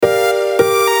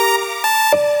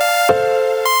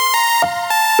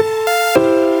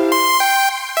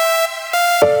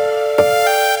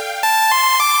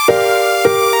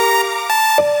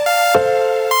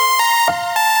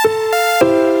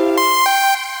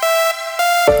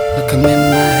I'm in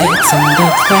my head's on the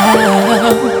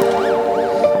cloud.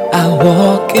 I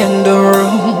walk in the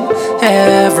room,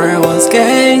 everyone's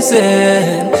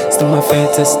gazing. Still my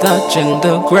feet is touching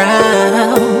the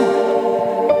ground.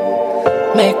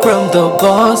 Make room, the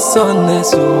boss on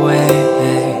his way.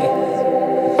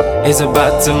 He's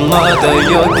about to murder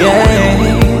your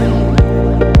game.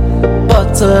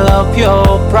 Bottle up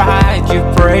your pride, you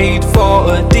prayed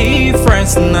for a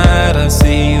difference. Tonight I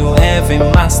see you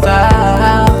having my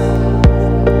style.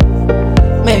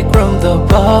 Make room, the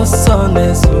boss on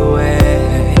his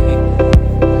way.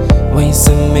 When you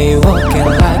see me walking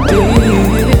like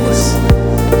this,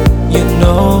 you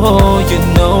know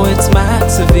it's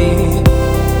MAXIVIVE.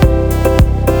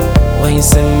 When you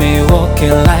see me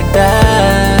walking like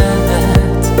that,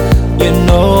 you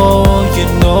know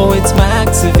it's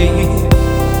MAXIVIVE.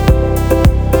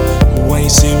 When you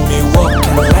see me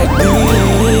walking like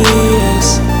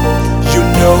this, you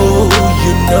know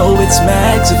it's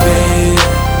MAXIVIVE.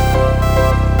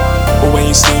 When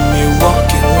you see me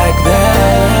walking like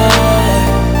that,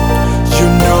 you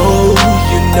know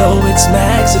it's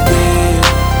MAXIVIVE.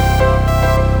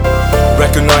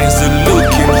 Recognize the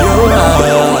look in your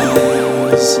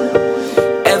eyes.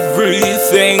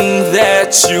 Everything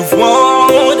that you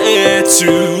wanted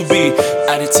to be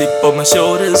at the tip of my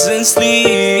shoulders and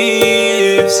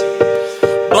sleeves.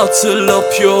 Bottle up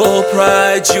your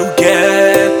pride, you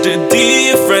get the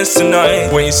difference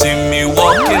tonight. When you see me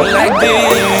walking like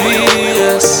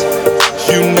this,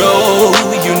 you know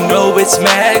it's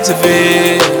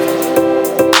MAXIVIVE.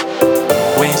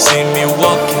 When you see me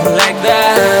walking like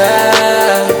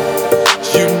that,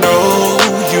 you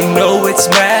know it's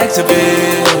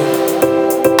MAXIVIVE.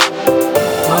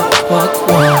 Walk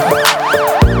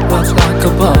like a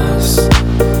boss.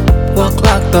 Walk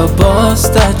like the boss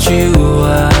that you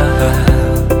are.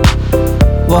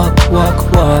 Walk.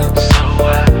 So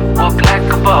I walk like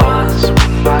a boss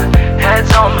with my head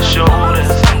on my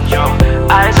shoulders and your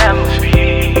eyes at my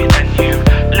feet, and you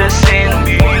listen to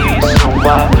me. So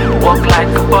I walk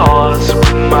like a boss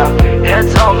with my head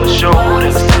on my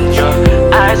shoulders and your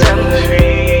eyes at my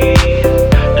feet.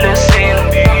 Listen to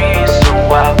me. So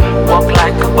I walk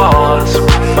like a boss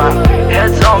with my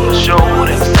head on my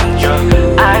shoulders and your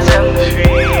eyes at my feet.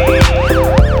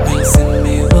 When you see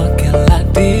me walking like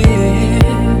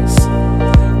this,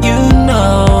 you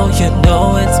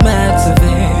know it's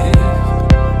MAXIVIVE.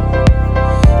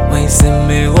 When you see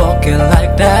me walking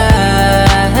like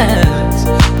that,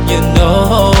 you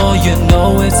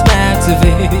know it's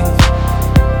MAXIVIVE.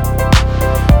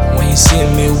 When you see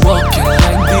me walking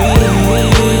like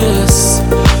this,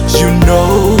 you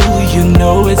know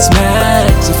it's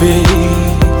MAXIVIVE.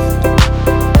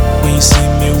 When you see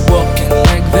me walking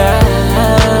like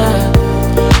that,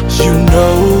 you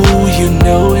know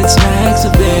it's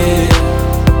MAXIVIVE.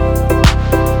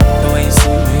 When you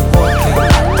see me walking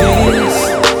like this,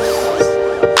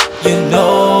 you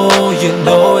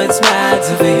know it's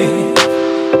MAXIVIVE.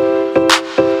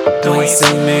 When you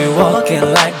see me walking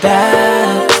like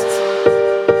that,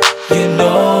 you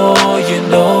know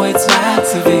it's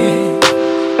MAXIVIVE.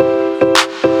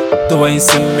 The way you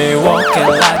see me walking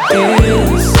like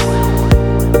this,